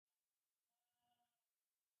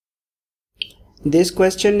This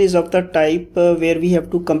question is of the type where we have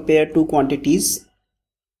to compare two quantities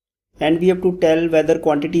and we have to tell whether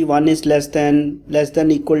quantity 1 is less than,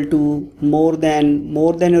 equal to, more than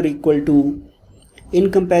or equal to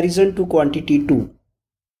in comparison to quantity 2.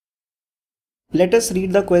 Let us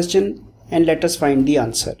read the question and let us find the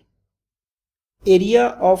answer. Area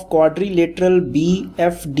of quadrilateral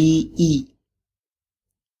BFDE.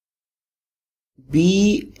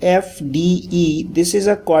 BFDE, this is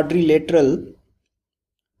a quadrilateral.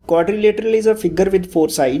 Quadrilateral is a figure with 4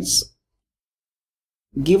 sides.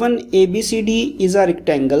 Given ABCD is a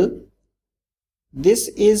rectangle. This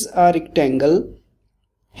is a rectangle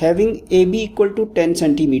having AB equal to 10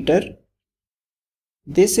 centimeter.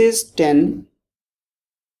 This is 10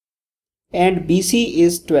 and BC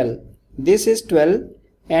is 12. This is 12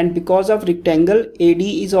 and because of rectangle AD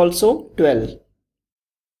is also 12.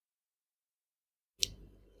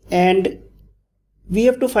 And we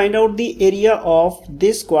have to find out the area of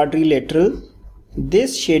this quadrilateral,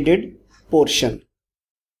 this shaded portion.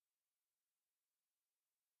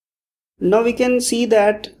 Now we can see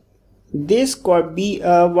that this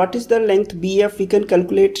what is the length BF we can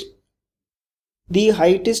calculate. The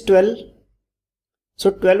height is 12.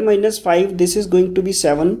 So 12 minus 5, this is going to be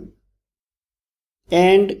 7.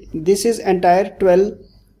 And this is entire 12.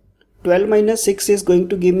 12 minus 6 is going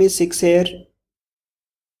to give me 6 here.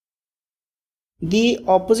 The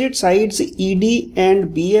opposite sides ED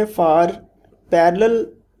and BF are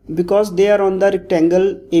parallel because they are on the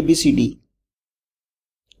rectangle ABCD.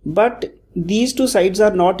 But these two sides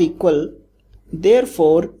are not equal.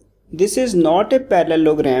 Therefore, this is not a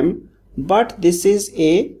parallelogram, but this is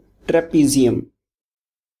a trapezium.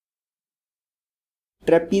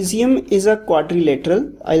 Trapezium is a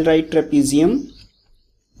quadrilateral. I'll write trapezium.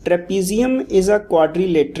 Trapezium is a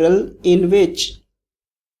quadrilateral in which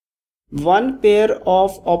one pair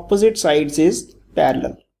of opposite sides is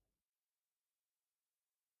parallel.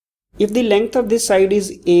 If the length of this side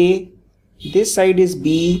is A, this side is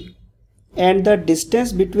B, and the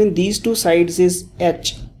distance between these two sides is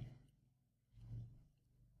H,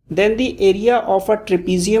 then the area of a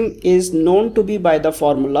trapezium is known to be by the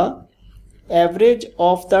formula average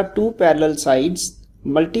of the two parallel sides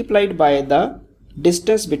multiplied by the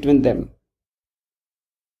distance between them.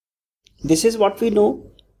 This is what we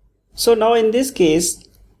know. So now in this case,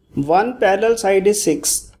 one parallel side is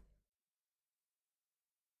 6,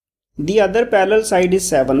 the other parallel side is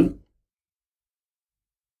 7,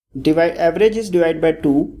 average is divided by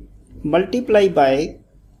 2, multiply by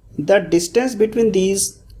the distance between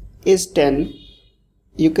these is 10.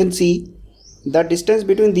 You can see the distance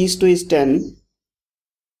between these two is 10,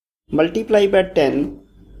 multiply by 10,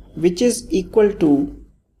 which is equal to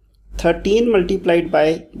 13 multiplied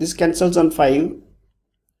by, this cancels on 5,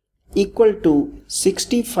 equal to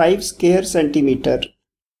 65 square centimeter,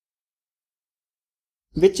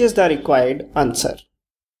 which is the required answer.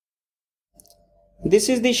 This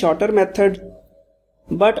is the shorter method,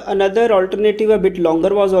 but another alternative a bit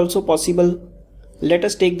longer was also possible. Let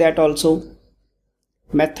us take that also.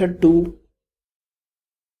 Method 2.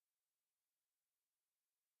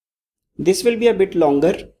 This will be a bit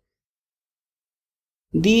longer.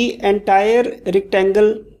 The entire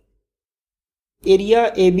rectangle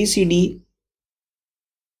area ABCD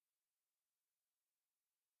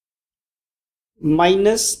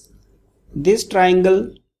minus this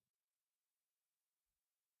triangle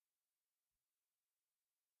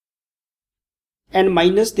and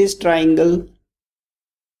minus this triangle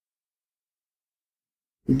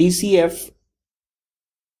DCF,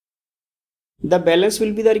 the balance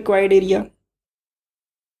will be the required area.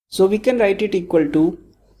 So we can write it equal to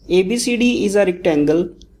ABCD is a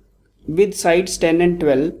rectangle with sides 10 and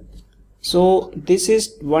 12. So this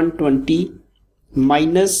is 120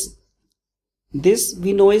 minus this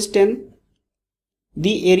we know is 10.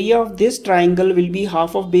 The area of this triangle will be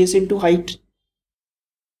half of base into height.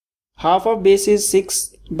 Half of base is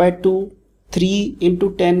 6 by 2, 3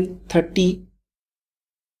 into 10, 30.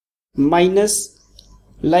 Minus,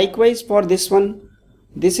 likewise for this one,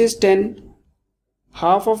 this is 10.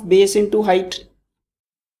 Half of base into height,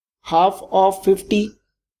 half of 50.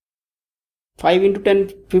 5 into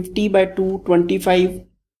 10, 50 by 2, 25.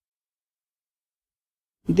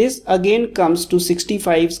 This again comes to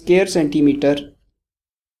 65 square centimeter,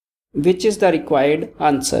 which is the required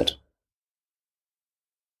answer.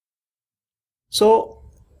 So,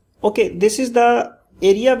 okay, this is the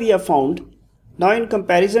area we have found. Now in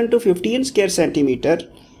comparison to 15 square centimeter,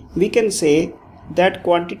 we can say that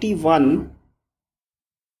quantity 1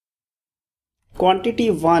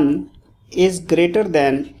 is greater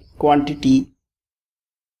than quantity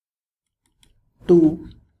 2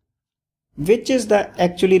 which is the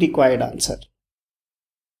actually required answer.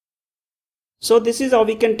 So this is how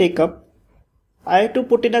we can take up. I had to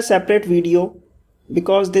put in a separate video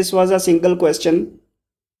because this was a single question.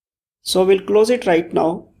 So we'll close it right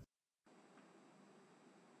now.